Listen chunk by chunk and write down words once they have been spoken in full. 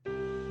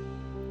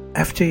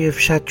After you've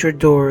shut your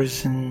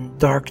doors and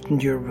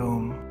darkened your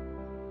room,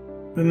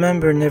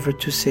 remember never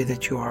to say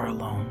that you are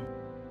alone.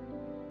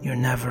 You're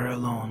never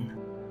alone.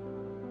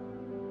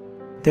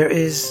 There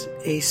is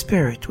a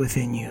spirit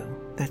within you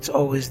that's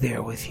always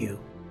there with you.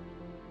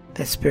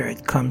 That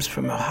spirit comes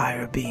from a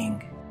higher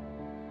being,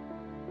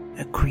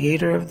 a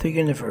creator of the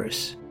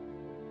universe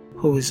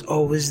who is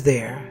always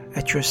there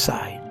at your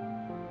side.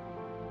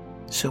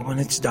 So when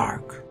it's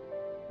dark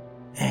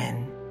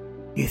and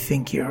you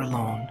think you're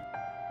alone,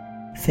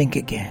 think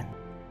again,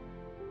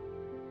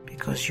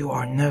 because you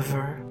are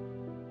never,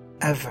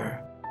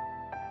 ever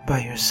by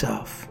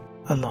yourself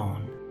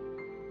alone.